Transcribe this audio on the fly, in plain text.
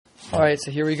Alright,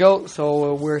 so here we go.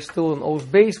 So we're still in O's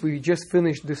base. We just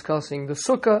finished discussing the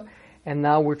Sukkah, and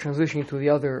now we're transitioning to the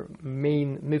other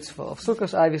main mitzvah of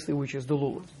Sukkot, obviously, which is the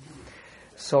Lulav.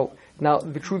 So now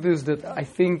the truth is that I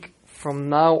think from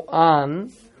now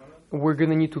on, we're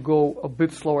going to need to go a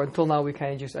bit slower. Until now,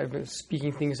 I've been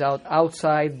speaking things out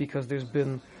outside because there's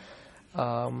been,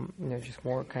 just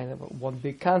more kind of one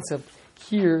big concept.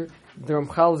 Here, the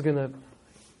Ramchal is going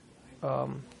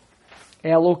to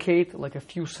allocate like a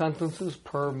few sentences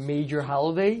per major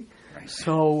holiday.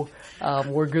 So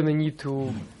we're going to need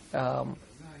to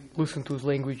listen to his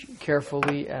language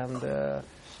carefully and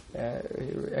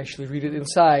actually read it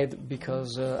inside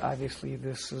because obviously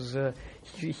this is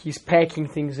he's packing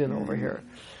things in over here.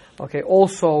 Okay.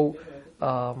 Also,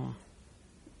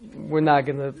 we're not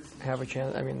going to have a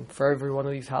chance. I mean, for every one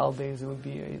of these holidays, it would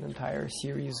be an entire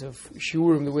series of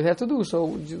shiurim that we'd have to do.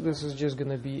 So this is just going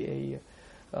to be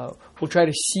we'll try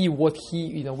to see what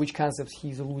which concepts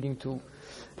he's alluding to,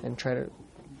 and try to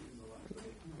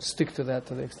stick to that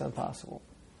to the extent possible.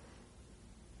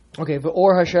 Okay,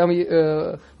 Ve'or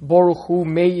Hashem Baruch Hu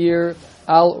Meir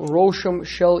al Rosham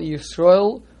Shel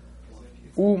Yisrael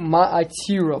U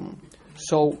Ma'atiram.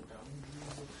 So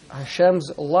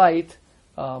Hashem's light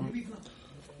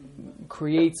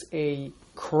creates a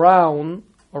crown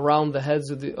around the heads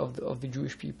of the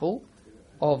Jewish people,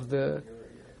 of the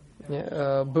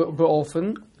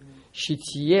be'ofen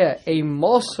shitiyeh a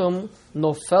mosam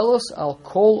nofelos al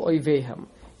kol oivehem,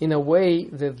 in a way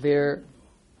that their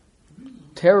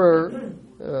terror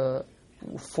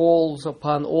falls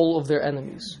upon all of their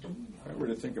enemies. If I were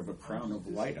to think of a crown of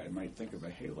light, I might think of a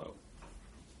halo.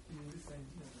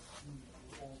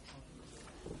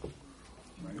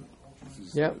 Right?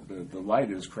 The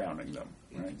light is crowning them,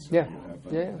 right? So you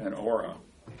have an aura.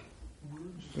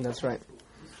 That's right.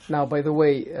 Now, by the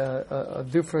way, a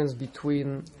difference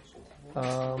between,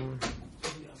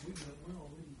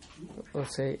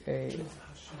 let's say, an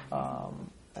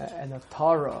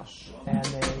atara and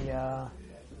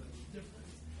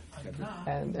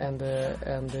a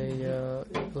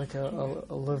like a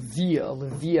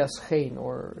levias chain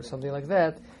or something like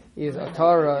that, is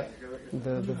atara.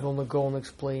 The Vilna Gaon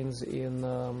explains in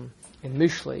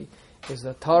Mishlei, is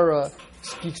that Tara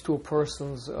speaks to a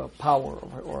person's power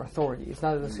or authority. It's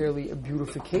not necessarily a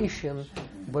beautification,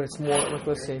 but it's more like,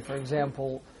 let's say, for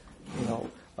example,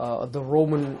 the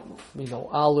Roman,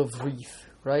 olive wreath,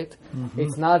 right? Mm-hmm.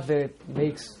 It's not that it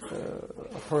makes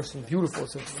a person beautiful.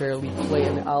 So it's fairly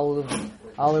plain.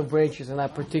 Olive branches are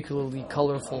not particularly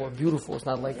colorful or beautiful. It's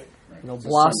not like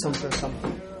blossoms or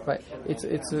something, right? It's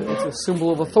a symbol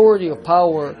of authority, of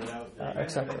power,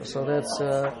 etc.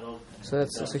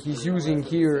 So he's using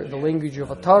here the language of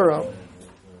Atara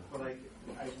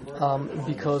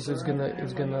because it's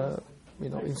gonna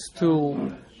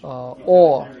instill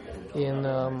awe in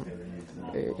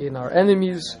our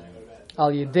enemies.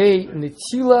 Al yedei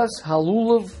netzilas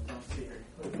halulav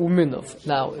uminov.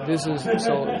 Now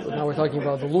now we're talking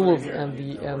about the lulav and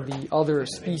the other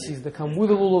species that come with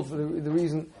the lulav. The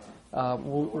reason.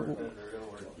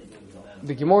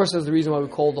 The Gemara says the reason why we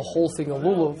call the whole thing a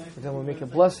lulav, then we make a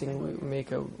blessing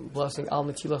al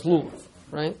netilas lulav,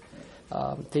 right?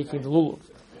 Taking the lulav,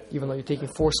 even though you're taking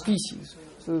 4 species.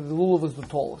 So the lulav is the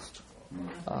tallest.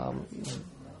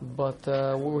 But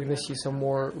we're going to see some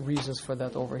more reasons for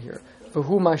that over here.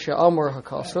 V'hu masha amar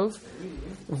hakasav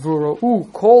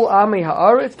v'ra'u kol amei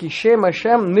ha'aret ki shem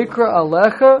Hashem nikra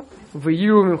alecha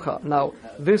v'yiru mimcha. Now,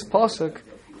 this pasuk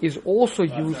is also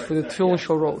used for the tefillin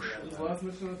shel rosh,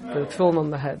 for the tefillin on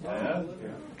the head.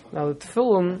 Now the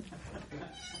tefillin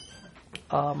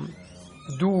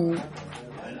do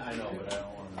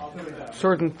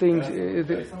certain things.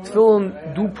 The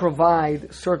tefillin do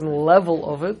provide certain level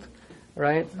of it,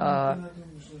 right?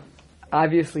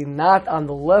 Obviously not on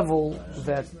the level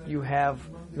that you have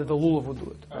that the lulav would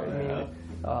do it. Right? I mean,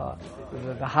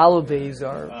 the holidays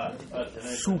are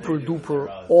super duper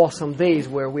awesome days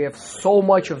where we have so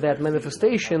much of that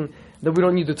manifestation that we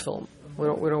don't need the tefillin. We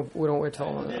don't wear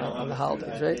tefillin on the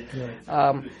holidays, right?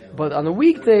 Yeah. But on a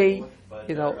weekday,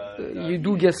 you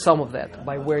do get some of that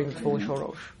by wearing the tefillin shel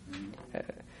rosh.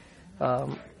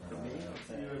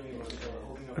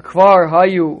 Kvar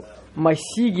hayu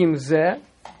masigim ze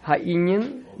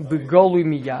ha'inyan begalui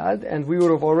miyad, and we would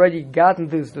have already gotten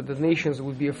this, that the nations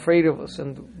would be afraid of us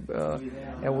and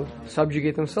would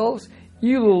subjugate themselves.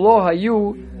 Ilu lo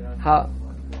hayu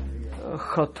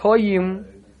ha'chatoyim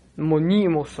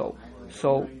moniim oso.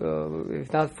 So,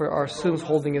 if not for our sins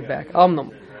holding it back.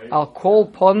 Amnam al kol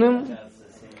panim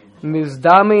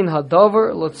mizdamein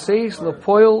hadavar lotseis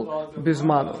lepoil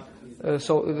bizmanu.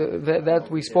 that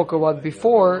we spoke about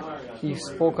before, he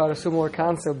spoke out a similar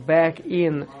concept back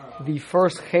in the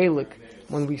first Chalik,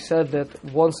 when we said that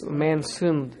once man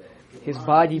sinned, his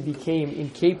body became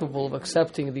incapable of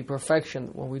accepting the perfection.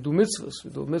 When we do mitzvah,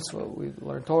 we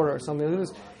learn Torah or something like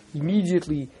this,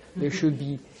 immediately there should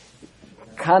be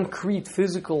concrete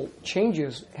physical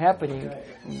changes happening.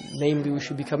 Namely, we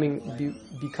should be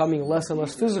becoming less and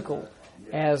less physical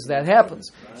as that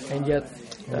happens. And yet,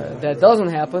 that doesn't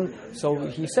happen. So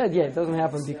he said, it doesn't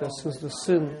happen because since the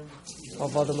sin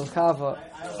of Adam and Chava,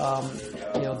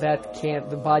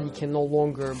 the body can no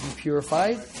longer be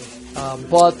purified.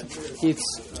 But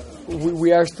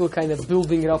we are still kind of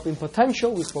building it up in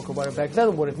potential. We spoke about it back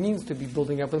then, what it means to be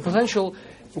building up in potential,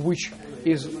 which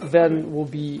is then will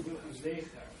be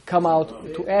come out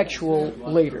to actual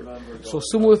later. So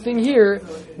similar thing here,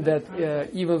 that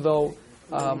even though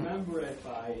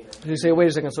you say, wait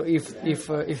a second. So if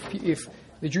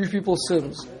the Jewish people's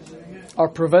sins are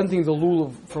preventing the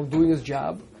lulav from doing its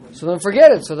job, so then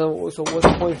forget it. So what's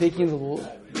the point of taking the lulav,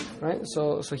 right?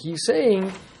 So he's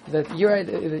saying that you're right.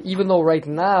 Even though right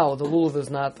now the lulav is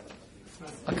not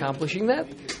accomplishing that,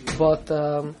 but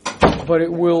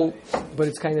it will. But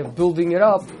it's kind of building it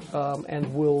up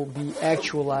and will be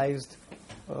actualized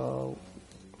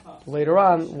later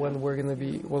on when we're going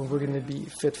to be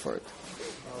fit for it.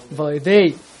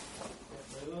 V'alidei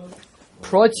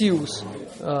protius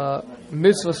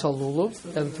mitzvah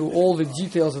salulav, and through all the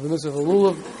details of the mitzvah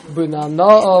salulav,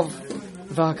 b'na'na'av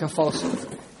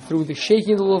v'hakafasim, through the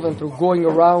shaking the lulav and through going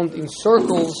around in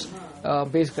circles,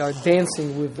 basically are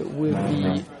dancing with the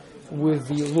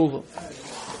lulav.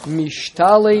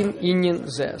 Mishtalein inyan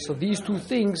zeh. So these two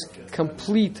things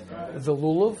complete the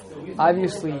lulav.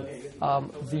 Obviously,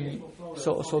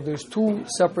 so there's two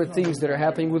separate things that are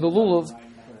happening with the lulav.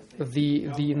 The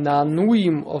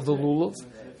nanuim of the lulav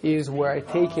is where I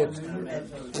take it.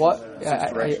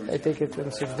 I take it in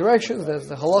 6 directions. There's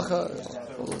the halacha,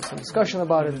 some discussion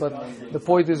about it, but the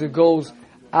point is it goes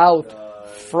out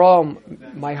from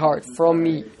my heart, from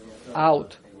me,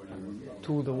 out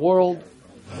to the world,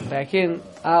 back in,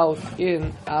 out,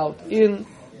 in,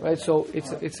 right? So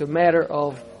it's a matter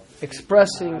of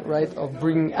expressing, right, of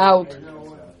bringing out.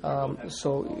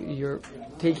 So you're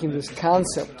taking this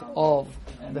concept of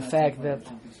the fact that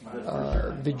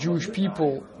the Jewish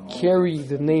people carry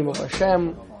the name of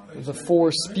Hashem, the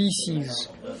 4 species,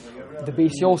 the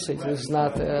Beis Yosef. This is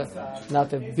not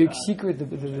a big secret. The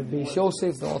Beis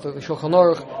Yosef, the author of the Shulchan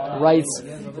Aruch, writes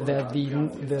that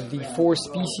the 4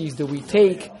 species that we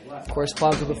take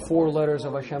correspond to the 4 letters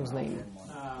of Hashem's name.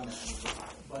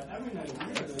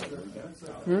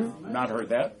 Not heard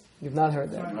that. You've not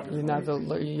heard that. You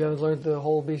haven't learned the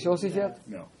whole Beis Yosef yet?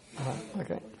 No.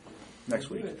 Okay. Next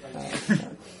week.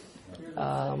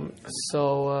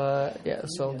 So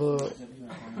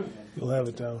you'll have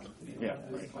it down. Yeah.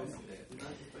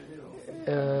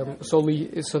 So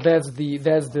that's the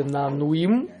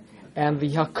nanuim, and the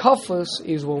hakafas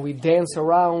is when we dance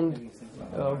around,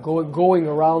 going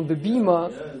around the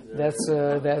bima.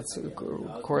 That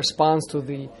corresponds to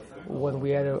when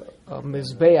we had a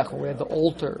mizbeach, when we had the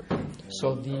altar.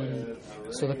 So the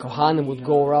kohanim would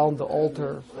go around the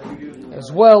altar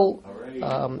as well,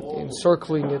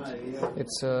 encircling it.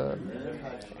 It's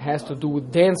has to do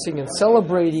with dancing and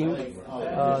celebrating,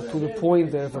 to the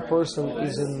point that if a person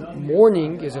is in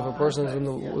mourning, if a person is in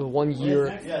the 1 year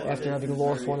after having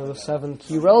lost one of the 7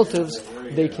 key relatives,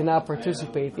 they cannot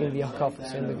participate in the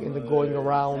hakafas, in the going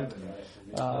around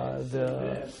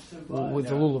with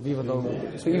the lulav, even though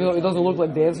it doesn't look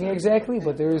like dancing exactly,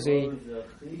 but there is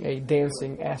a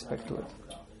dancing aspect to it.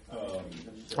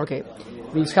 Okay,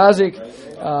 V'ischazik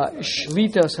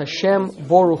shlitas Hashem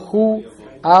Baruch Hu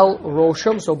al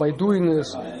Rosham. So by doing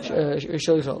this,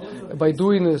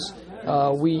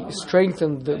 we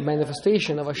strengthen the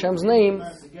manifestation of Hashem's name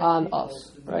on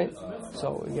us, right?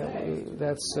 So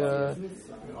that's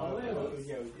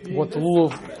what the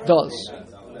lulav does.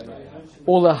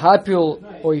 Ola hapil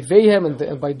oivehem,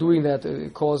 and by doing that,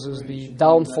 it causes the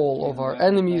downfall of our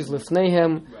enemies.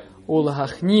 Lifneihem ola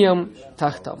hachniam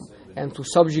tachtam, and to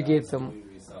subjugate them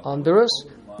under us.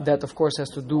 That, of course, has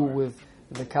to do with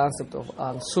the concept of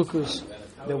on Sukkos,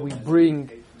 that we bring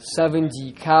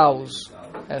 70 cows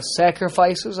as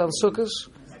sacrifices on Sukkos,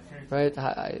 right?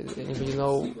 Anybody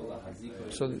know?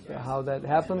 So how that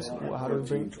happens? How do we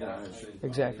bring?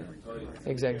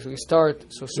 Exactly. So we start.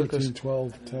 So Sukkos. 13,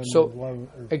 12, 10, so 11.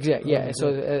 Exactly. Yeah.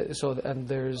 So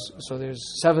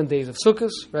there's 7 days of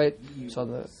Sukkos, right?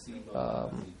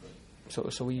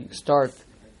 So we start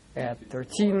at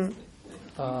 13,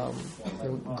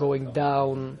 going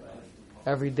down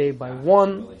every day by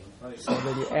 1. So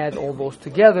then you add all those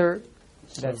together,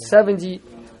 That's 70.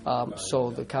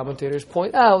 So the commentators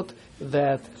point out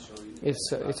that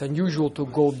it's unusual to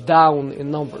go down in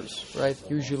numbers, right?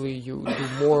 Usually you do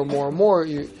more and more and more.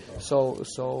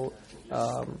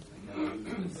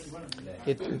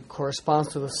 It corresponds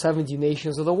to the 70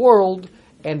 nations of the world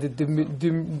and the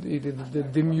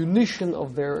diminution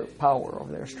of their power, of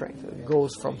their strength. It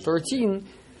goes from 13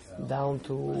 down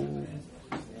to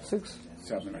 6?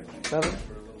 7, I think. 7?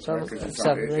 Right,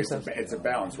 7 makes sense. It's a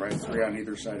balance, right? 3 on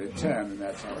either side of 10, and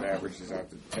that's how it averages out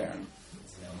to 10.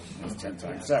 It's 10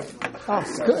 times 7. Oh,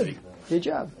 good. Good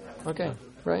job. Okay,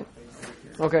 right.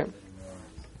 Okay.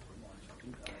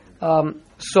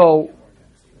 So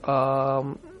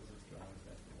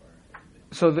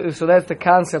that's the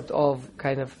concept of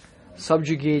kind of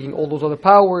subjugating all those other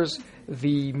powers.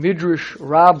 The Midrash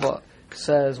Rabbah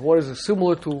says, what is it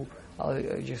similar to?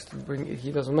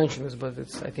 He doesn't mention this, but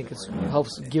I think it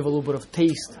helps give a little bit of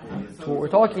taste to what we're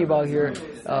talking about here.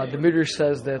 The Midrash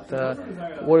says that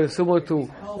what is similar to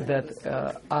that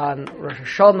on Rosh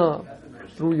Hashanah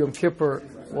through Yom Kippur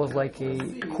was like a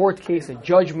court case, a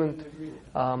judgment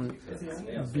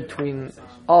between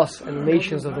us and the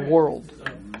nations of the world.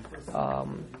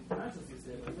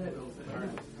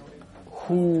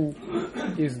 Who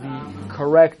is the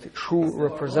correct, true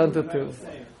representative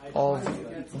of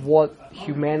what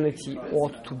humanity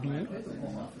ought to be?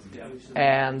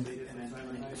 And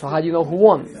so how do you know who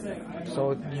won?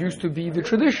 So it used to be the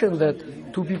tradition that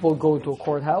two people go to a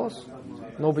courthouse.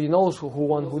 Nobody knows who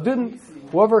won, who didn't.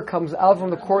 Whoever comes out from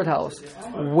the courthouse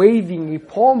waving a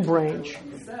palm branch,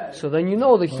 so then you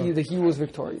know that he was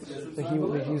victorious, that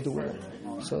he's the winner.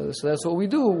 So that's what we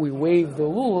do. We wave the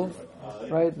lulav,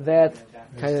 right? That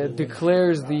kind of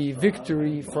declares the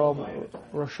victory from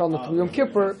Rosh Hashanah to Yom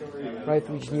Kippur, right?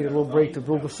 We just need a little break to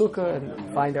build the sukkah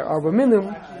and find our arba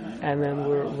minim, and then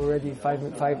we're ready.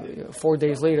 4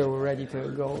 days later, we're ready to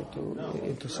go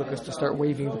into sukkahs to start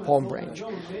waving the palm branch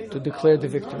to declare the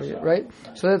victory, right?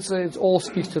 So it all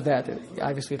speaks to that.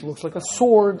 Obviously, it looks like a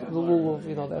sword, the lulav,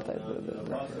 that type,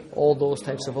 all those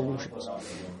types of allusions.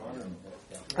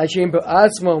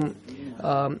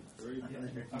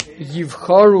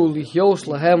 Yivcharu lihyos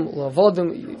lahem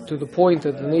lavadim, to the point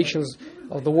that the nations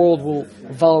of the world will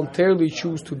voluntarily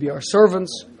choose to be our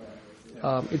servants.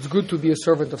 It's good to be a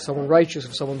servant of someone righteous,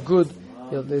 of someone good.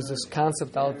 There's this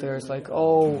concept out there. It's like,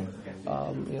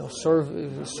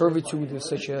 servitude is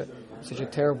such a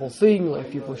terrible thing. Like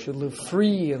people should live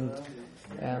free and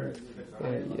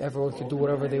everyone can do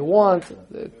whatever they want.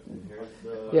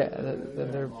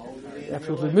 They're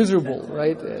absolutely miserable,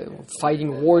 right?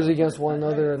 Fighting wars against one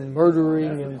another and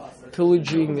murdering and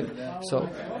pillaging. So,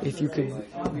 if you could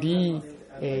be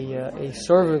a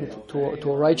servant to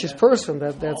a righteous person,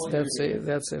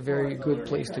 that's a very good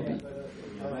place to be.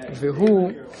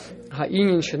 Vehu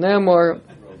ha'inyin shenemar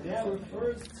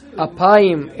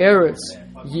apayim eretz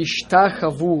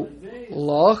yishtachavu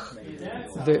lach,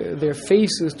 their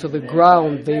faces to the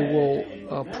ground they will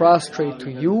prostrate to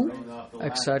you,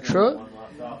 etc.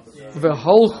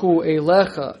 V'holchu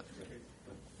eilecha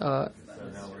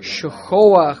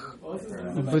shechoach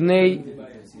bnei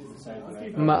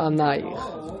ma'anayich,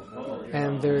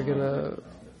 and they're gonna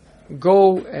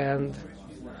go and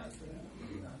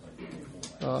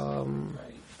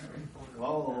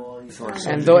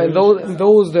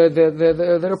those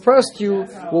that oppressed you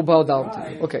will bow down to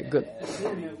you. Okay, good.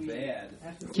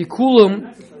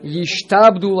 Kikulam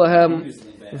yishtabdu lahem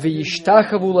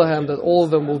v'yishtachavu lahem, that all of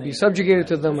them will be subjugated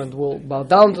to them and will bow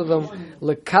down to them.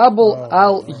 Lekabel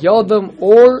al yodam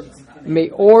or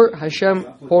me'or Hashem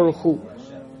horuchu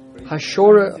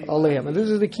hashore alehem. And this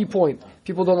is the key point.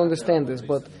 People don't understand this,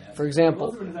 but for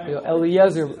example,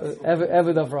 Eliezer,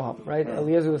 Eved Avraham, right?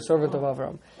 Eliezer, the servant of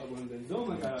Avraham.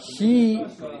 He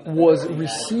was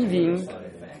receiving,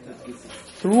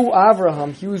 through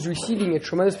Avraham, he was receiving a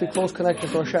tremendously close connection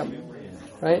to Hashem,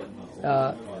 right?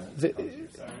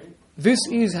 This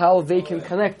is how they can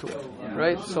connect to it,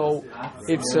 right? So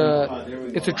it's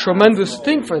a tremendous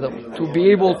thing for them to be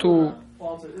able to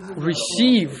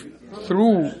receive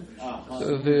through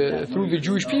the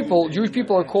Jewish people. Jewish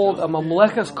people are called a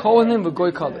mamlechas kohanim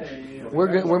v'goy kadosh.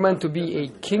 We're meant to be a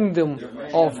kingdom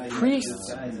of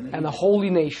priests and a holy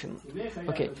nation.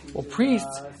 Okay, well,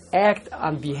 priests act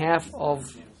on behalf of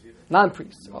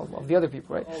non-priests, of the other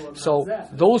people, right? So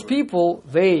those people,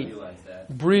 they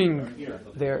bring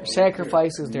their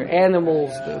sacrifices, their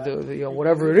animals, the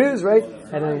whatever it is, right?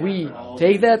 And then we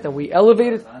take that and we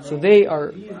elevate it. So they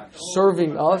are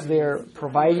serving us, they are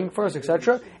providing for us,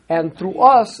 etc. And through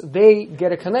us, they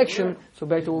get a connection. So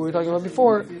back to what we were talking about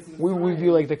before, we will be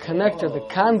like the connector, the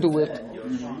conduit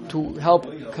to help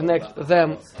connect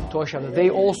them to Hashem. That they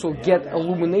also get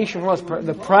illumination from us.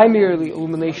 The primary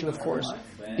illumination, of course,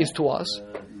 is to us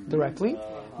directly,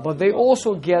 but they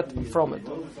also get from it.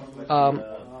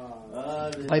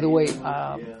 By the way,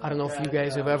 I don't know if you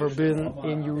guys have ever been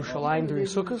in Yerushalayim during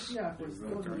Sukkot.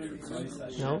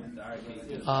 No?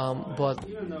 But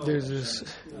there's this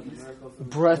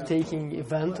breathtaking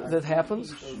event that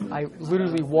happens. I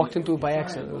literally walked into it by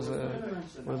accident. It was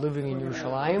we're living in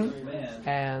Yerushalayim,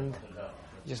 and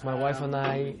just my wife and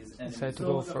I decided to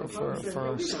go for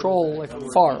a stroll, like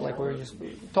far, like we were just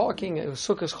talking. It was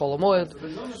Sukkot Chol HaMoed.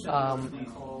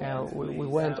 And we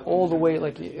went all the way,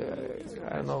 like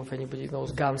I don't know if anybody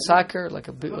knows Gan Saker, like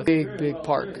a big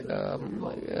park,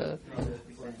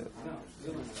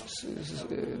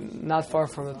 not far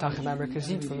from the Tachana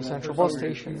Merkazit, from the central bus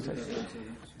station.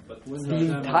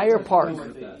 The entire park,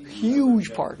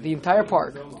 huge park, the entire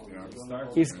park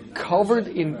is covered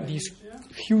in these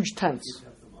huge tents,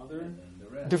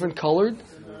 different colored,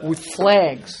 with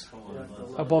flags.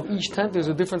 Above each tent, there's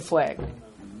a different flag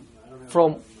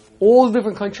from all the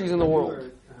different countries in the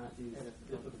world.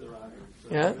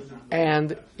 Yeah?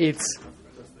 And it's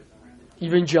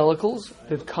evangelicals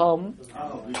that come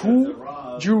to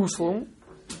Jerusalem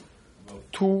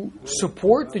to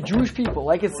support the Jewish people,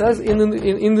 like it says in the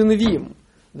Nevi'im,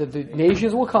 that the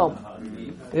nations will come.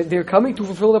 They're coming to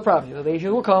fulfill the prophecy. The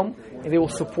nations will come and they will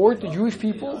support the Jewish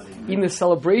people in the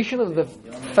celebration of the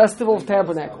Festival of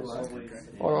Tabernacles,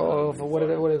 or of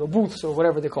whatever booths or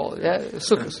whatever they call it. Yeah,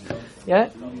 Sukkot.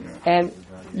 Yeah, and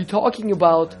you're talking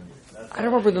about, I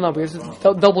don't remember the number.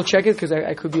 Double check it because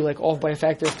I could be like off by a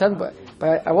factor of 10, but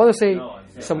I want to say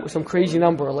some crazy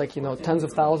number, like tens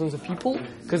of thousands of people,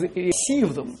 because it's a sea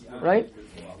of them, right?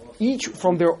 Each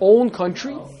from their own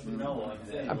country,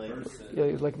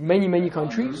 like many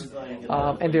countries,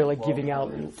 and they're like giving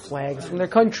out flags from their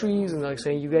countries and like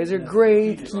saying, "You guys are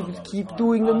great. Keep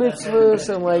doing the mitzvahs,"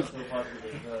 and like.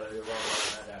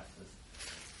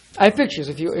 I have pictures.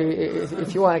 If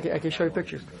you want, I can show you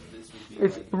pictures.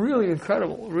 It's really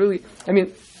incredible. Really, I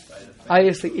mean,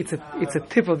 obviously, it's a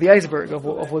tip of the iceberg of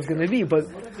what's going to be, but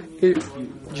it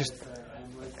just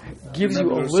gives you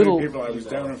a little. People, I was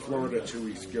down in Florida 2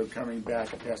 weeks ago, coming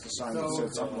back, I passed a sign that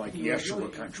said something like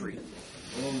Yeshua country.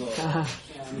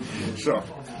 So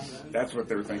that's what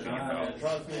they were thinking about.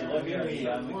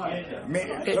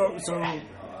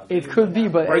 It could be,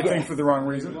 but right thing for the wrong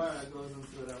reason.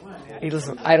 Hey,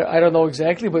 listen, I don't know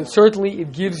exactly, but certainly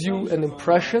it gives you an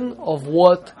impression of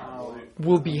what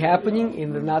will be happening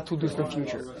in the not too distant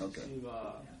future. Okay.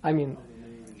 I mean,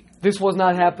 this was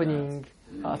not happening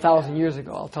 1,000 years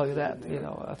ago. I'll tell you that.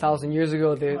 1,000 years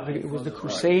ago, it was the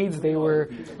Crusades. They were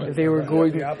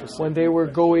going when they were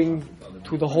going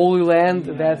to the Holy Land.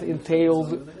 That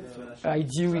entailed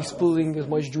ideally spilling as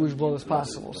much Jewish blood as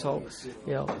possible. So,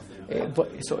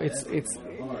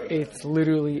 it's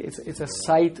literally it's a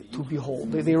sight to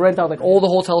behold. They rent out like all the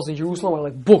hotels in Jerusalem are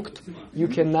like booked. You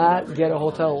cannot get a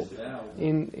hotel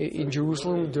in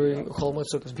Jerusalem during Chol HaMoed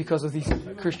Sukkot because of these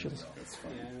Christians.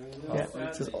 Yeah,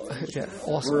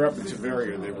 awesome. We're up in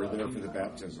Tiberia. They were there for the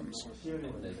baptisms.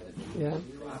 Yeah,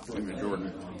 in the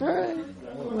Jordan. All right,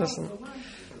 listen.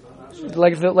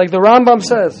 Like the Rambam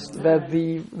says that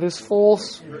this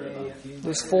false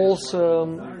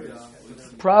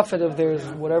prophet of theirs,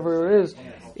 whatever it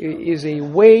is a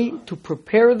way to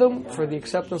prepare them for the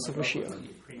acceptance of Mashiach.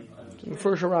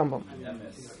 First Rambam.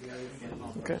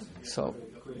 Okay, so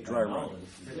dry run.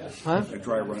 Huh? A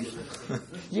dry run.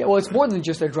 Yeah, well, it's more than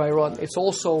just a dry run. It's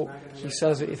also, he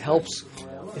says, it helps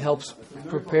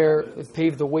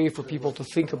pave the way for people to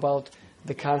think about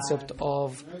the concept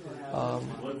of a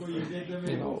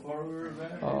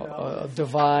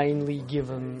divinely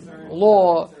given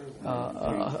law,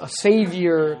 a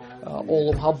savior,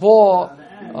 olam haba.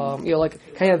 Like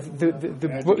kind of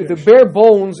the bare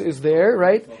bones is there,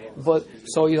 right? But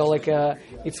so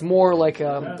it's more like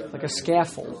a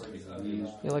scaffold.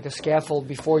 Like a scaffold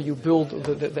before you build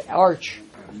the arch,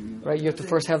 right? You have to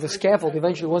first have the scaffold.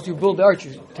 Eventually, once you build the arch,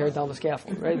 you tear down the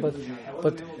scaffold, right?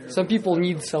 But some people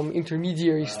need some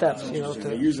intermediary steps, They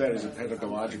use that as a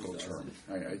pedagogical term.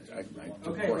 I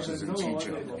took courses in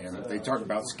teaching, and they talk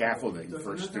about scaffolding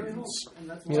for students.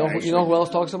 You know who else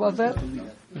talks about that?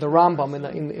 The Rambam in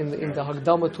the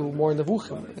Hagdama to More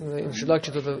Nevuchim, in the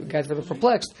introduction to the Guide for the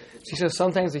Perplexed. So he says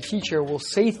sometimes the teacher will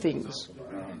say things,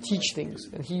 teach things,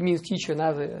 and he means teacher,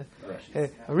 not a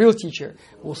real teacher,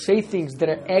 will say things that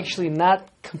are actually not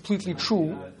completely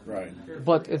true, right,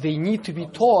 but they need to be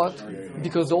taught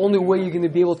because the only way you're going to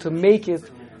be able to make it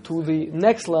to the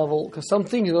next level, because some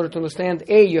things, in order to understand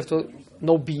A, you have to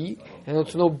know B, and in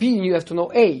order to know B, you have to know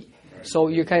A. So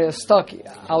you're kind of stuck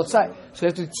outside. So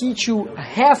you have to teach you a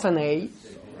half an A,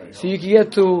 so you can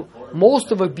get to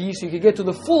most of a B, so you can get to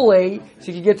the full A, so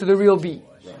you can get to the real B.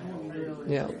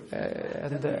 Yeah,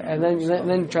 and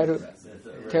then try to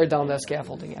tear down that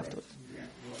scaffolding afterwards.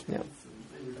 Yeah.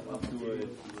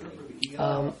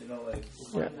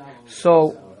 Yeah.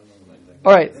 So,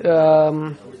 all right.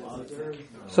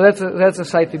 So that's a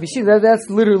sight to be seen. That's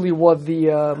literally what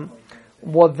the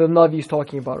Navi is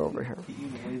talking about over here.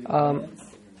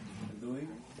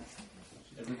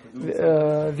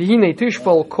 V'hinei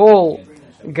tishpal kol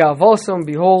gavosam.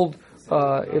 Behold,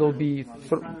 it'll be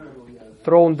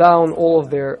thrown down all of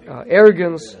their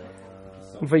arrogance.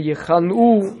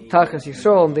 V'yechanu tachas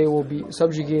Yisrael, and they will be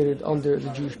subjugated under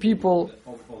the Jewish people.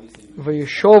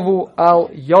 V'yeshovu al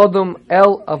yodam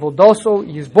el avodaso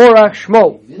yizborach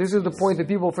shmo. This is the point that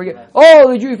people forget.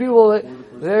 Oh, the Jewish people,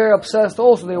 they're obsessed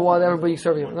also. They want everybody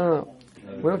serving them. No.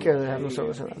 We don't care that they have no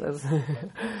service or not.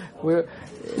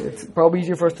 It's probably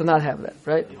easier for us to not have that,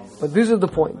 right? But this is the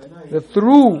point. That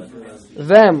through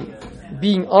them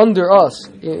being under us,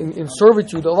 in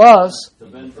servitude of us,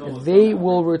 they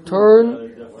will return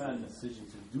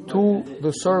to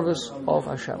the service of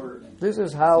Hashem. This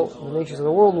is how the nations of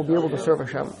the world will be able to serve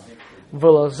Hashem.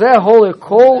 V'lazeh hole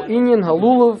kol inyan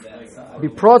halulav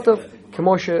biprotav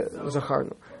kemoshe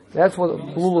zacharnu. That's what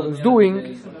Lulav is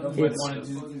doing. It's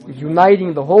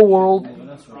uniting the whole world,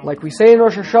 like we say in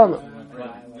Rosh Hashanah.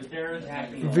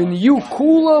 V'niyu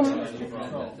kulam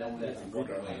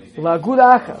lagud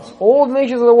achas. All the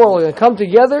nations of the world are going to come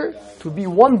together to be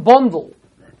one bundle.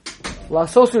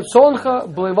 La'sos ritzoncha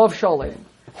b'levav shalem.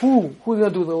 Who's going to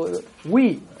do the?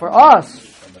 We, for us,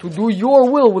 to do your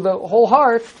will with the whole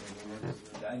heart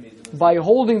by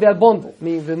holding that bundle.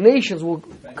 Meaning the nations will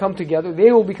come together,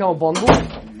 they will become a bundle,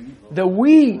 that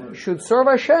we should serve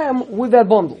Hashem with that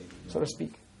bundle, so to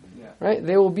speak. Right?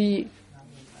 They will be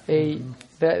they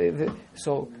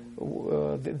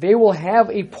will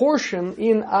have a portion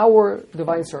in our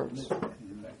divine service.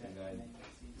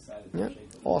 Yeah,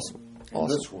 awesome.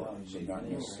 This world, but not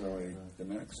necessarily the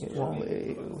next. Well,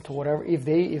 to whatever, if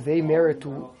they merit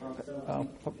to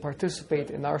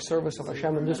participate in our service of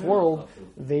Hashem in this world,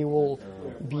 they will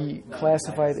be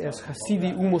classified as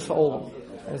Hasidi Umus Ha'olam,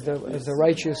 as the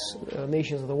righteous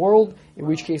nations of the world. In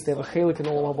which case, they have a chelik in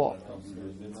Olam Haba.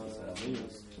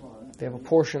 They have a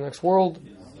portion in the next world.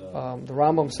 The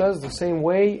Rambam says the same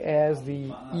way as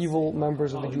the evil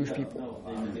members of the Jewish people.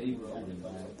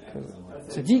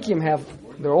 Tzaddikim have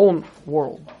their own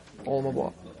world, Olam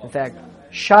Haba. In fact,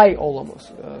 Shai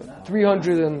Olamos,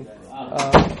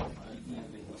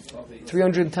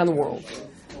 310 worlds,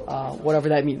 whatever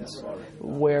that means.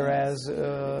 Whereas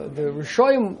the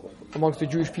Rishoyim amongst the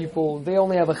Jewish people, they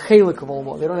only have a chelik of Olam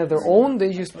Haba. They don't have their own.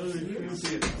 They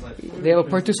have a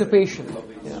participation,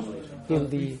 in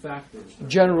the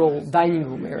general dining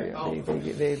room area.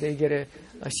 They get a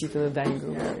seat in the dining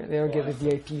room area. They don't get the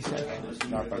VIP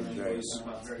section. Not by the days.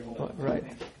 Right.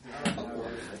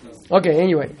 Okay.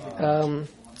 Anyway,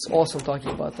 it's awesome talking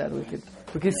about that. We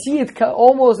could see it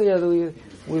almost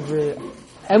with the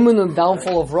imminent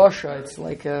downfall of Russia. It's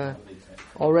like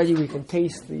already we can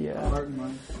taste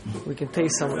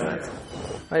some of that.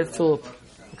 Right, Philip?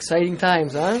 Exciting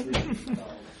times, huh?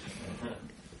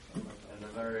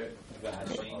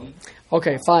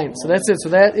 Okay, fine. So that's it. So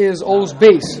that is O's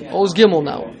base. O's Gimel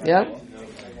now. Yeah?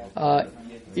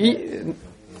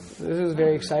 This is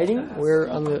very exciting. We're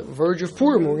on the verge of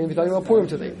Purim. We're going to be talking about Purim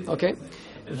today. Okay?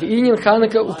 V'inyan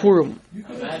Chanukah uPurim.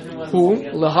 Hu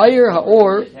l'hayir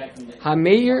ha'or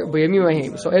ha'meir b'yamim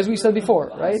ha'hem. So as we said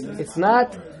before, right? It's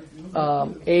not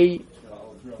a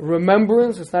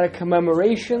remembrance. It's not a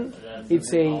commemoration.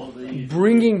 It's a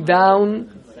bringing down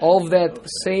of that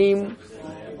same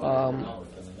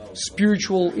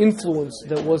spiritual influence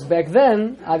that was back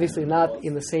then, obviously not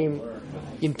in the same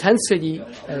intensity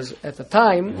as at the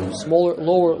time,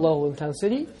 lower level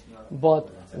intensity,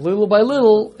 but little by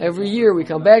little, every year we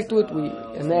come back to it, we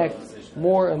enact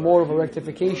more and more of a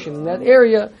rectification in that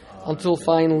area, until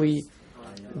finally,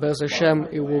 Be'ez Hashem,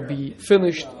 it will be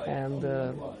finished, and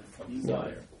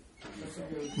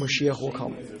Mashiach will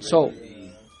come.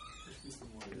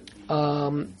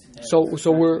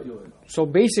 So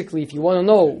basically, if you want to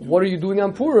know what are you doing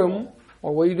on Purim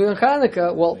or what are you doing on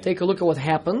Hanukkah, well, take a look at what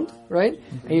happened, right?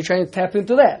 And you're trying to tap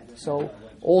into that. So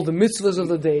all the mitzvahs of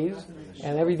the days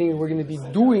and everything we're going to be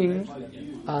doing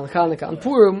on Hanukkah, on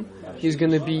Purim, is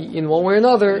going to be in one way or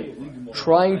another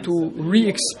trying to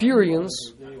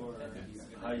re-experience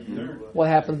what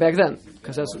happened back then,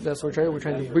 because that's what we're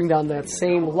trying to bring down that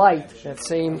same light, that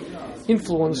same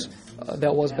influence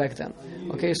that was back then.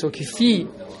 Okay, so kifi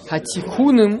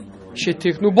hatikunim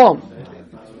shetiknu bam,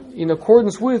 in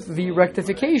accordance with the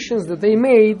rectifications that they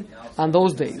made on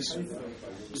those days.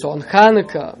 So on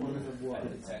Hanukkah,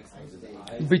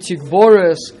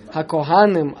 B'tikbores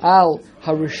HaKohanim al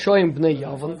Harishoim Bnei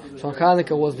Yavan. So on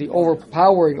Hanukkah was the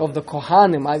overpowering of the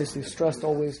Kohanim. Obviously, stressed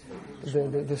always.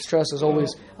 The stress is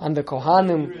always on the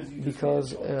Kohanim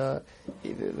because the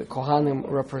Kohanim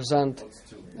represent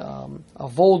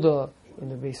avoda in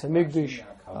the Beis Hamikdash,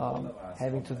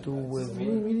 having to do with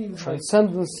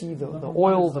transcendency, the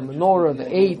oil, the menorah, the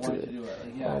eight,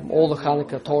 all the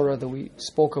Hanukkah Torah that we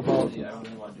spoke about a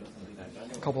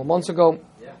couple of months ago.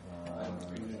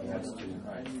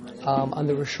 On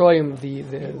the Rishoyim,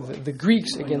 the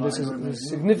Greeks, again, this is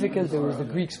significant. There was the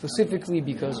Greeks specifically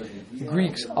because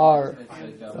Greeks are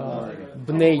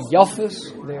Bnei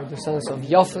Yafis. They are descendants of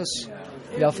Yafis.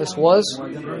 Yafis was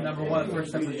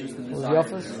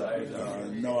Yafis?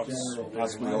 Noah's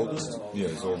possibly oldest. Yeah,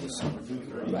 his oldest son.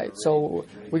 Right. So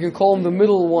we can call him the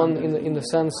middle one in the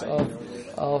sense of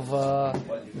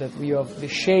that we have the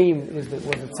Shem was the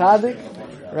tzaddik,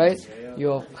 right?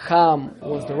 You have Ham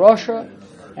was the Rasha.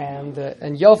 And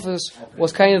Yafis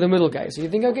was kind of the middle guy. So you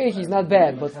think, okay, he's not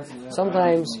bad, but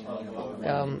sometimes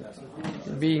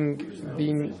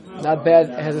being not bad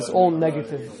has its own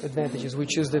negative advantages,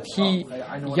 which is that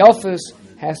Yafis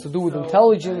has to do with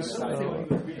intelligence,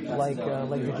 like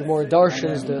the Gemara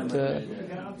Darshans that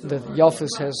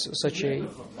Yafis has such a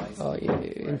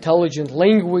intelligent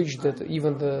language that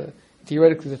even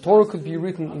theoretically the Torah could be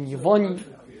written in Yevani.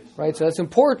 Right, so that's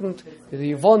important.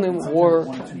 The Yevonim were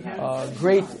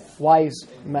great, wise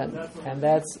men, and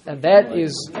that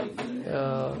is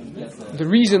the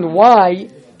reason why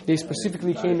they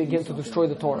specifically came again to destroy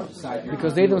the Torah,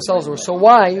 because they themselves were so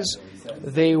wise.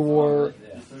 They were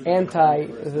anti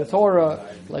the Torah,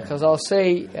 like Chazal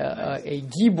say, a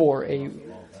gibor,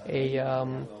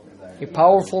 a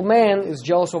powerful man is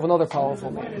jealous of another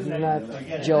powerful man. He's not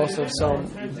jealous of some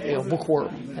bookworm,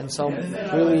 and some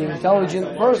really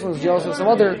intelligent person is jealous of some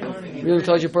other really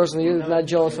intelligent person. He's not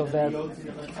jealous of that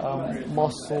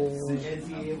muscle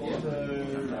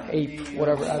ape,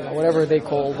 whatever they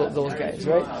call those guys,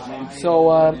 right?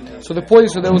 So the point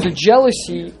is, so there was a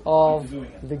jealousy of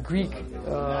the Greek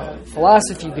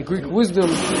philosophy, the Greek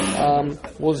wisdom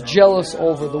was jealous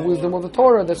over the wisdom of the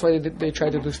Torah. That's why they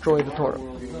tried to destroy the Torah.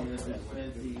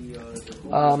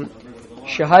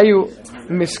 Shahayu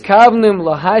miskavnim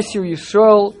lahasir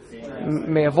Yisrael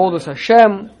me'avodas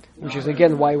Hashem, which is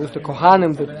again why it was the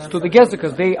Kohanim that stood against it,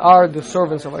 because they are the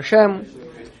servants of Hashem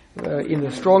in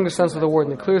the strongest sense of the word,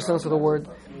 in the clear sense of the word.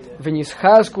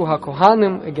 V'nischazku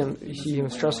haKohanim, again you see him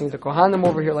stressing the Kohanim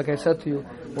over here. Like I said to you,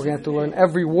 we're going to have to learn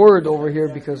every word over here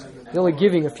because they're only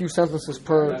giving a few sentences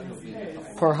per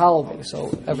holiday, so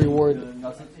every word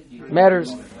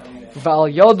matters. Val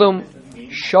yodam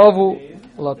shavu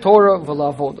la Torah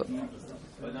v'la avoda.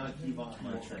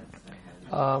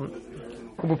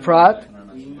 Ubuprat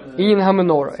in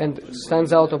HaMenorah, and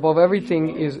stands out above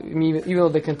everything is, even though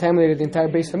they contaminated the entire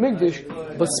Beis Hamikdash,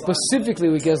 but specifically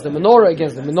against the menorah,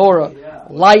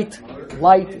 light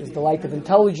is the light of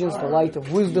intelligence, the light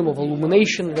of wisdom, of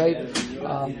illumination, right?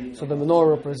 So the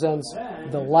menorah represents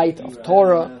the light of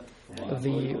Torah,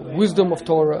 the wisdom of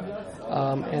Torah,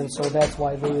 and so that's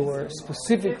why they were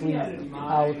specifically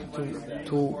out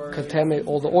to contaminate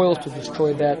all the oils, to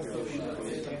destroy that.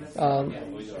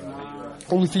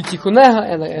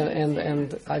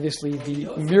 And obviously the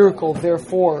miracle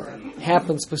therefore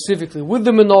happened specifically with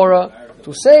the menorah,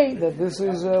 to say that this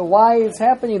is why it's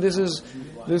happening. This is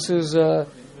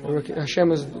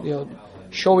Hashem is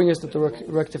showing us that the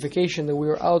rectification that we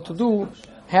were out to do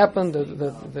happened,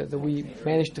 that we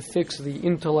managed to fix the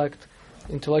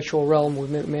intellectual realm. We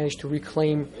managed to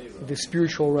reclaim the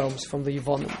spiritual realms from the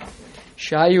Yevonim.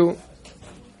 Shayu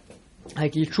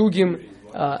hakichugim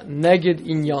neged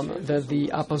inyan, that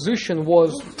the opposition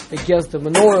was against the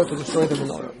menorah, to destroy the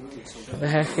menorah.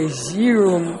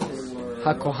 V'hachezirum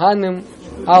hakohanim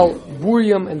al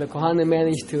buryam, and the Kohanim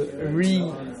managed to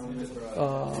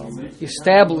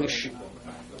establish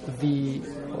the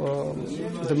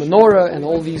menorah and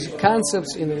all these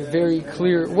concepts in a very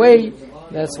clear way.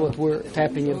 That's what we're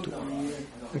tapping into.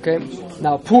 Okay,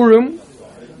 now Purim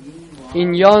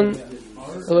inyan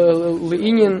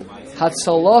le'inyan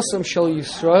Hatzalasam Shel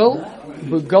Yisrael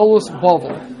B'Galus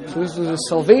Bavel. So this is a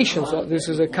salvation. So this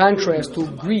is a contrast to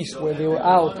Greece, where they were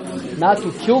out not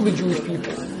to kill the Jewish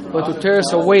people, but to tear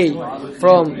us away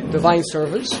from divine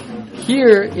service.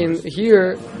 Here is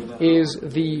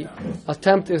the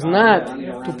attempt is not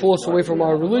to pull us away from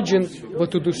our religion, but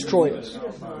to destroy us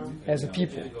as a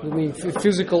people. I mean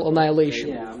physical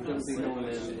annihilation.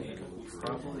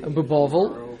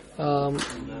 B'Bavel.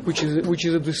 which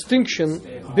is a distinction,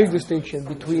 big distinction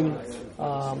between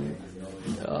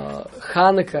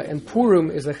Hanukkah and Purim.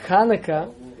 Is that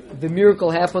Hanukkah, the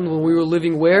miracle happened when we were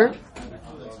living where?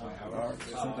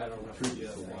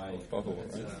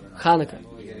 Hanukkah.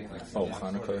 Oh,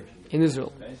 Hanukkah. In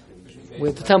Israel. We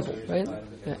had the temple, right?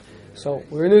 Yeah. So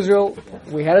we're in Israel,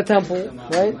 we had a temple,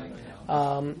 right?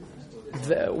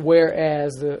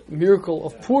 Whereas the miracle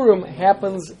of Purim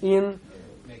happens in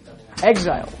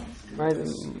exile, right?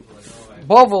 In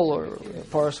Bavel or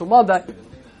Paras Umadai,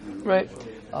 right?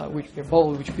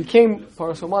 Bavel, which became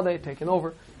Paras Umadai, taken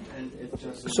over.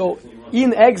 So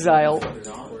in exile,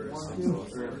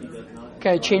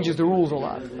 kind of changes the rules a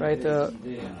lot, right?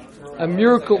 A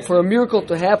miracle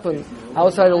to happen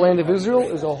outside the land of Israel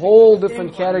is a whole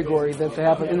different category than to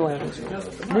happen in the land of Israel.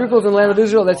 Miracles in the land of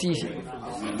Israel, that's easy.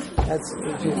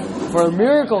 For a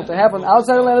miracle to happen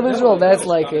outside the land of Israel, that's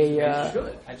like a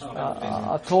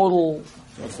total.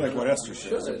 It's like what Esther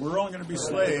says. If we're only going to be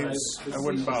slaves, I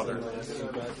wouldn't bother.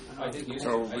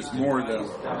 So it was more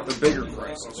the bigger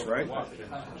crisis, right?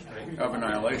 Of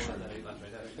annihilation.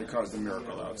 That caused the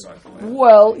miracle outside the land.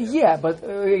 Well, yeah, but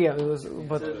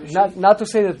not to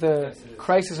say that the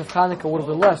crisis of Hanukkah would have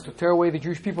been less. To tear away the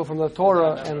Jewish people from the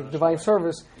Torah and divine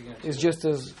service is just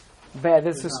as bad.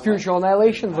 That's a spiritual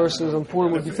annihilation versus on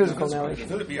Purim would be physical annihilation.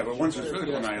 Yeah, but once there's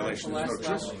physical annihilation, there's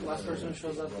no truth.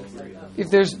 If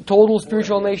there's total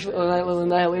spiritual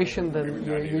annihilation, then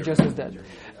you're just as dead.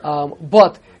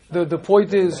 But the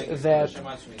point is that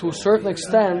to a certain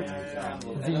extent,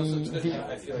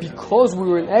 because we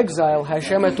were in exile,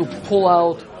 Hashem had to pull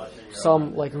out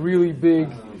some like really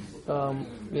big,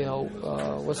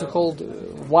 what's it called,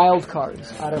 wild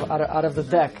cards out of the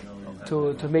deck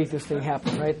to make this thing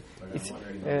happen, right? It's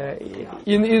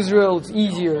in Israel. It's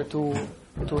easier to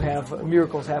have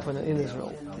miracles happen in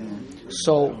Israel.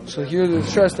 So here's the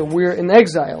stress that we're in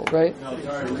exile, right?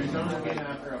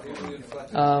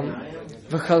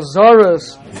 The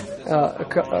Chazaras,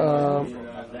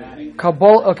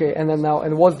 Kabbalah. Okay, and then now,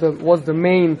 and what's the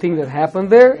main thing that happened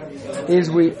there? Is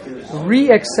we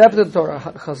re-accepted Torah.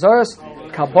 Chazaras,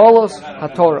 Kabbalas,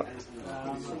 HaTorah.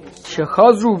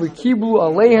 Shechazru v'kiblu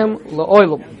aleihem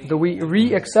la'olam. That we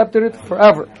re-accepted it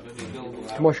forever.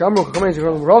 Like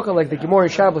the Gemara in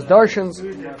Shabbos Darshans,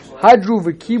 Hadru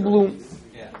v'kiblu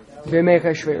b'mei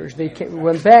Achashverosh. They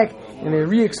went back and they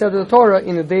re-accepted the Torah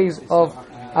in the days of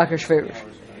Achashverosh.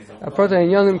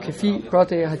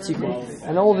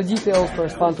 And all the details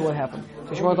correspond to what happened.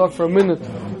 So you want to talk for a minute.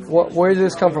 Where did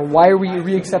this come from? Why are we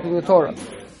re-accepting the Torah?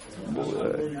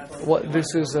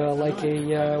 This is like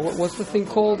a what's the thing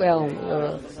called, Alan?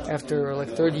 After like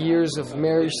 30 years of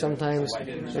marriage, sometimes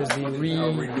there's the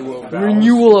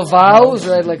renewal of vows,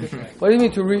 right? Like, what do you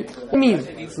mean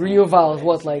renewal vows?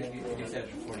 What, like?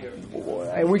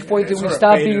 At which point did we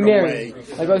stop being married?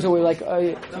 Like, so we're like,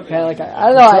 I don't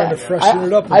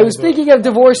know. I was thinking of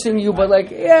divorcing you, but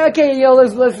like, yeah, okay,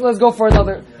 let's go for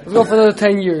another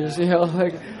 10 years,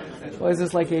 like. Is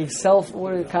this like a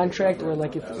contract where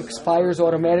like it expires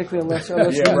automatically unless you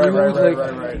renew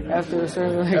right. After a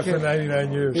certain after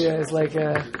 99 years? Yeah, it's like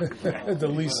the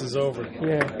lease is over.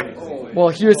 Yeah. Well,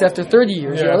 here it's after 30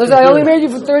 years. Yeah, listen, I only married you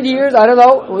for 30 years. I don't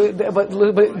know, but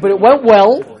it went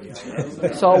well,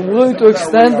 so I'm willing to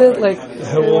extend it. Like,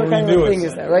 what kind of thing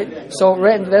is that, right? So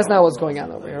that's not what's going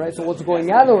on over here, right? So what's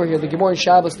going on over here? The Gemara in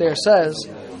Shabbos there says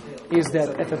is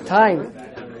that at the time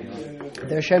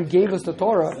that Hashem gave us the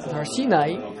Torah at Har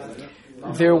Sinai,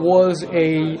 there was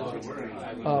a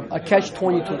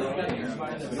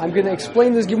catch-22. I'm going to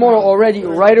explain this Gemara already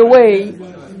right away,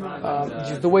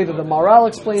 just the way that the Maral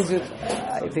explains it.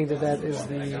 I think that is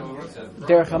the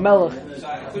Derech HaMelech,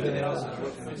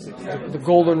 the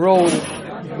golden road,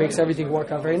 makes everything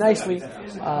work out very nicely.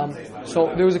 So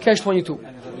there was a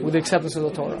catch-22 with the acceptance of the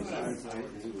Torah.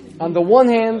 On the one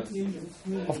hand,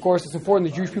 of course, it's important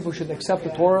that Jewish people should accept the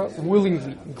Torah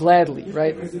willingly, gladly,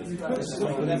 right? It's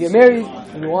like when you get married,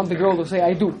 and you want the girl to say,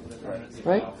 I do,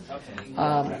 right?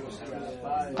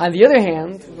 On the other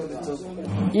hand,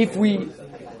 if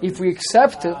we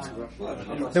accept it,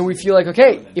 then we feel like,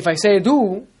 okay, if I say I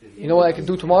do, you know what I can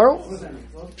do tomorrow?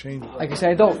 I can say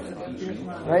I don't,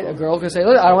 right? A girl can say,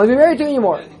 look, I don't want to be married to you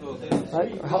anymore,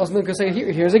 right? Her husband can say,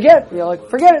 here's a get, like,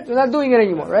 forget it, we're not doing it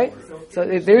anymore, right? So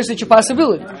there is such a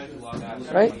possibility.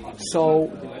 Right? So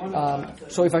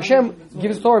if Hashem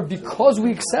gives the Torah because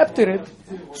we accepted it,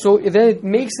 so then it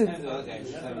makes it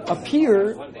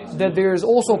appear that there is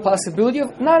also a possibility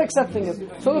of not accepting it.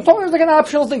 So the Torah is like an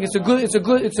optional thing. It's a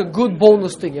good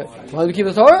bonus thing. You want to keep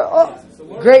the Torah? Oh,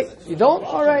 great. You don't?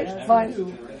 All right, fine.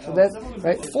 So that's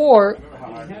right.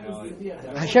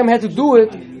 Hashem had to do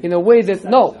it in a way that,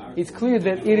 no, it's clear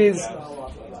that it is,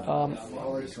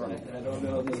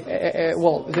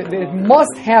 it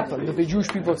must happen that the Jewish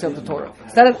people accept the Torah.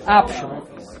 It's not an option.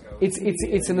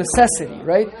 It's a necessity,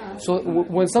 right? So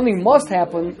when something must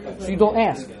happen, so you don't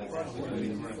ask.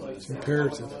 It's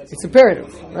imperative. It's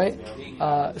imperative, right?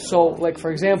 So, like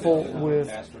for example, with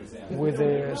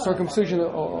the circumcision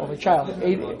of a child,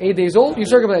 8 days old, you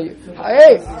circumcise.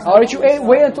 Hey, how did you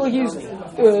wait until he's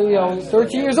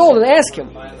 13 years old and ask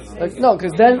him? Like, no,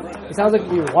 because then it sounds like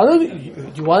do you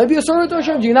want to be a servant to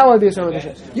Hashem? Do you not want to be a servant to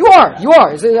Hashem? You are.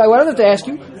 So I don't have to ask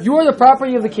you. You are the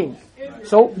property of the king.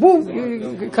 So boom,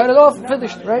 you cut it off,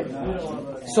 finished, right?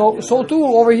 So too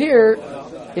over here,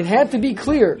 it had to be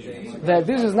clear that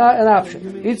this is not an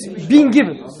option. It's being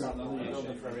given.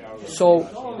 So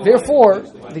therefore,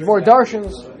 the Gemara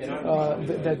darshans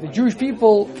that the Jewish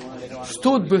people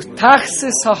stood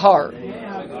b'tachsis hahar.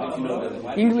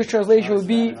 English translation would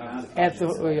be at the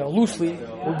loosely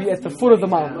would be at the foot of the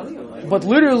mountain, but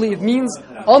literally it means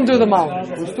under the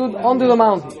mountain. We stood under the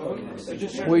mountain,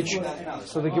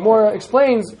 so the Gemara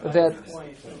explains that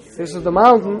this is the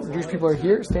mountain. Jewish people are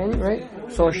here standing, right?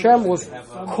 So Hashem was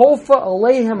kofa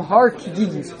aleihem har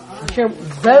kigigis. Hashem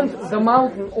bent the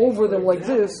mountain over them like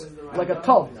this, like a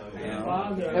tub,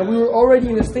 and we were already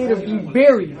in a state of being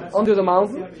buried under the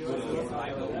mountain.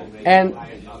 And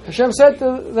Hashem said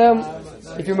to them,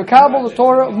 if you makabel the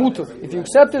Torah, mutar. If you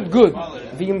accept it, good.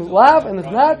 V'im lav, and if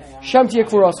not, shem tiyeh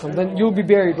kfuraschem. Then you'll be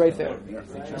buried right there.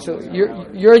 So you're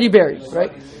already buried,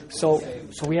 right? So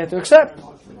we had to accept,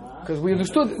 because we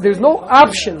understood there's no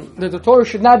option that the Torah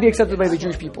should not be accepted by the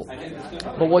Jewish people.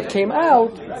 But what came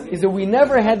out is that we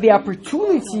never had the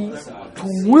opportunity to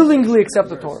willingly accept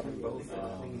the Torah.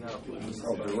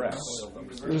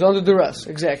 It was under duress,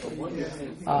 exactly.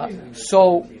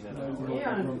 So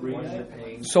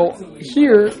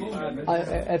here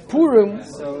at Purim,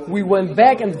 we went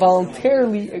back and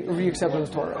voluntarily re-accepted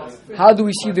the Torah. How do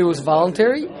we see that it was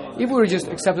voluntary? If we were just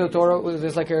accepting the Torah,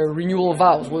 there's like a renewal of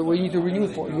vows. What do you need to renew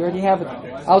it for? You already have it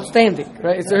outstanding,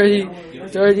 right? It's already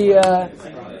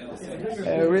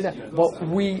written. But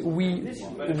we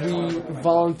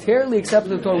voluntarily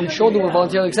accepted the Torah. We showed that we're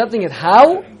voluntarily accepting it.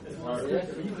 How?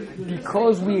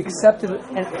 Because we accepted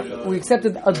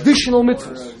additional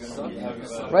mitzvahs.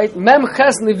 Right? Mem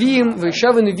ches neviim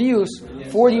v'sheva nevius,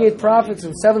 48 prophets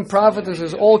and 7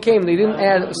 prophetesses all came. They didn't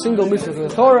add a single mitzvah to the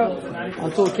Torah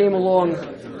until it came along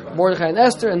Mordechai and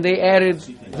Esther, and they added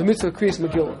the mitzvah of Kriyas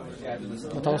Megillah.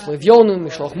 Matanos Levyonim,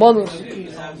 Mishloach Manus,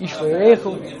 Ish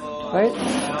Le'erechel. Right?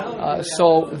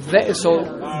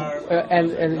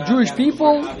 And Jewish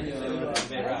people,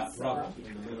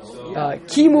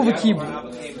 kimu v'kibu.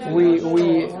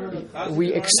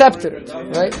 We accepted it,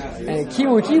 right? And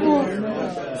kibu v'kibu.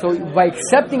 So by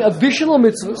accepting additional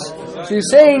mitzvahs, so you're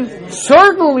saying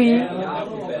certainly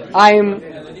I'm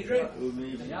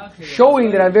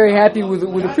showing that I'm very happy with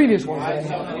the previous ones that I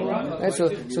had. Right? So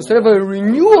instead of a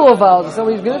renewal of vows, if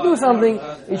somebody's going to do something,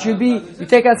 it should be you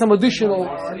take on some additional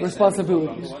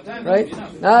responsibilities, right?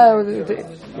 Now,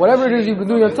 whatever it is you've been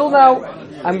doing until now,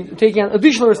 I'm taking on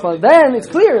additional responsibilities. Then it's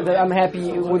clear that I'm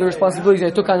happy with the responsibilities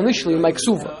I took on initially in my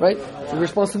ksuva, right? The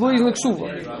responsibilities in the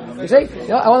ksuva. You say,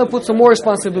 I want to put some more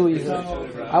responsibilities in it.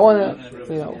 I want to,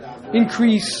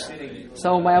 increase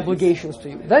some of my obligations to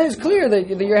you. Then it's clear that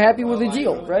you're happy with the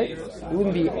deal, right? You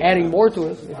wouldn't be adding more to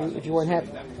it if you weren't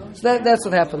happy. So that's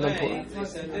what happened on Purim.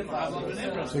 It's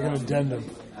like an addendum.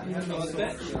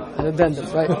 An addendum,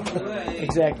 right?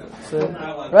 Exactly. So,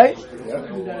 right?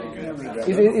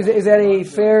 Is that a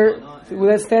fair? Will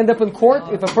that stand up in court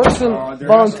if a person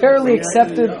voluntarily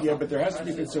accepted? Yeah, but there has to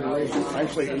be consideration.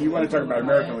 Actually, you want to talk about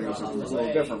American legal system, it's a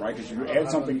little different, right? Because you add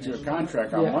something to a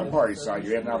contract on one party's side,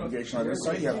 you add an obligation on this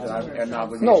side, you have to add an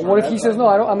obligation. No, what if he says, no,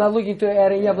 I'm not looking to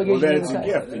add any obligation on this side?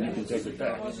 Well, then it's a gift, and you can take it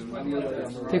back.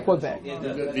 Take what back?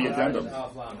 The addendum.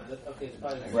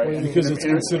 Right? Because it's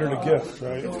considered a gift,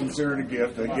 right? It's considered a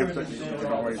gift that you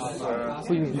can always...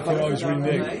 you can always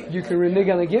renege. You can renege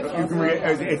on a gift?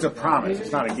 It's a promise,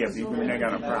 it's not a gift. You can renege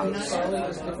on a promise.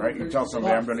 Right? You tell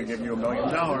somebody, I'm going to give you $1 million,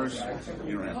 you don't have to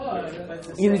do it.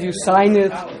 Either you sign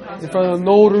it in front of a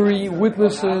notary,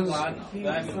 witnesses. I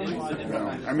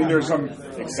mean, there's some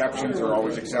exceptions, there are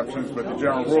always exceptions, but the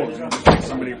general rule is you just make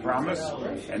somebody a promise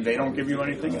and they don't give you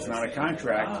anything, it's not a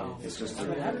contract, it's just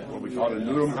what we call a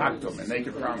nurum pactum, a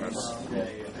naked promise.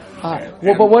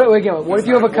 But what if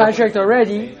you have a contract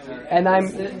already and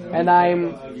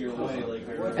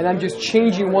I'm just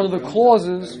changing one of the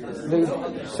clauses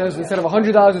that says instead of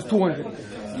 $100 it's $200.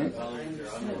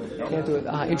 Can't do it.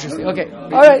 Interesting. Okay. All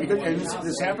right. And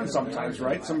this happens sometimes,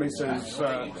 right? Somebody says,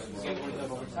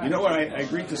 you know what? I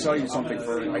agreed to sell you something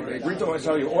for. I agreed to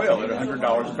sell you oil at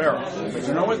 $100 a barrel. But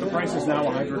you know what? The price is now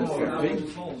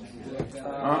 $150.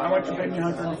 I want you to pay me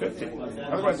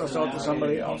 $150. Otherwise, I'll sell it to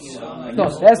somebody else. No,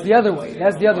 that's the other way.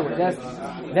 That's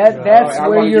I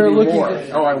where want to you're give you looking.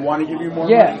 more. I want to give you more.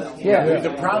 Yeah, money. yeah.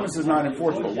 The promise is not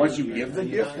enforceable. Once you give the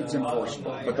gift, it's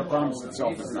enforceable. But the promise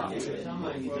itself is not.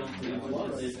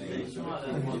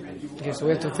 Okay, so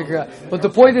we have to figure out. But the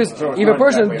point is, So it's if a not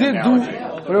person exactly did an do,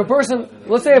 analogy. but a person,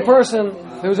 let's say a person,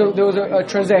 there was a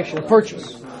transaction, a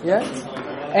purchase, yeah,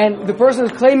 and the person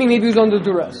is claiming maybe he was under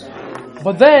duress,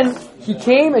 but then he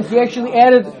came and he actually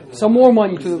added some more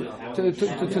money to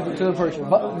the purchase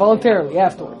voluntarily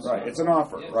afterwards. Right. It's an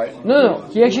offer, right? No,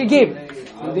 he actually gave it.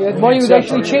 The money was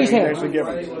actually changed hands. Actually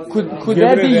given. Could Given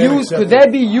that be it and used? Could accepted.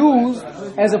 that be used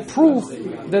as a proof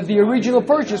that the original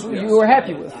purchase you were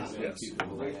happy with? Yes.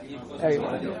 There you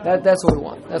go. That's what we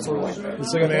want. That's what we want.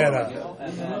 It's like an add-on.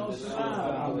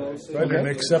 Right? An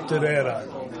accepted add-on.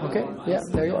 Okay. Yeah.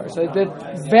 There you are. So that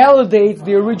validates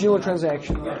the original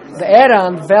transaction. The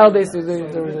add-on validates the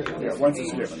original. Yeah. Once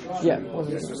it's given. Yeah.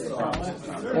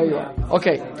 There you are.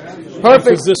 Okay. Because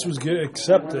Perfect. this was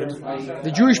accepted.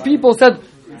 The Jewish people said,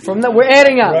 "From that, we're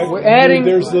adding on. Right? We're adding."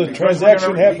 There's the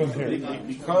transaction happened here.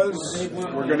 Because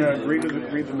we're going to read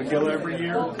the Megillah every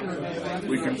year,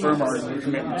 we confirm our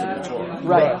commitment to the Torah.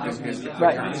 Right. Is the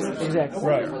Right. concept. Exactly.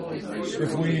 Right.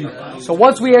 If we So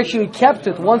once we actually kept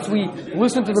it, once we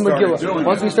listened to the Started Megillah, doing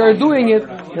once it. we started doing it,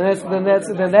 then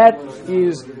that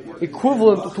is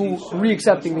equivalent to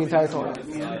re-accepting the entire Torah.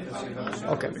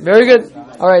 Okay, very good.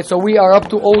 All right, so we are up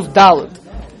to Oz Dalet.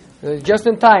 Just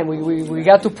in time, we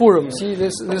got to Purim. See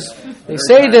this. They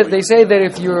say that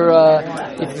if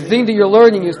if the thing that you're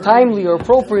learning is timely or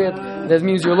appropriate, that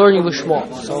means you're learning Lishma.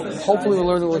 So hopefully we're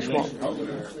learning Lishma.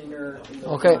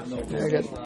 Okay, very good.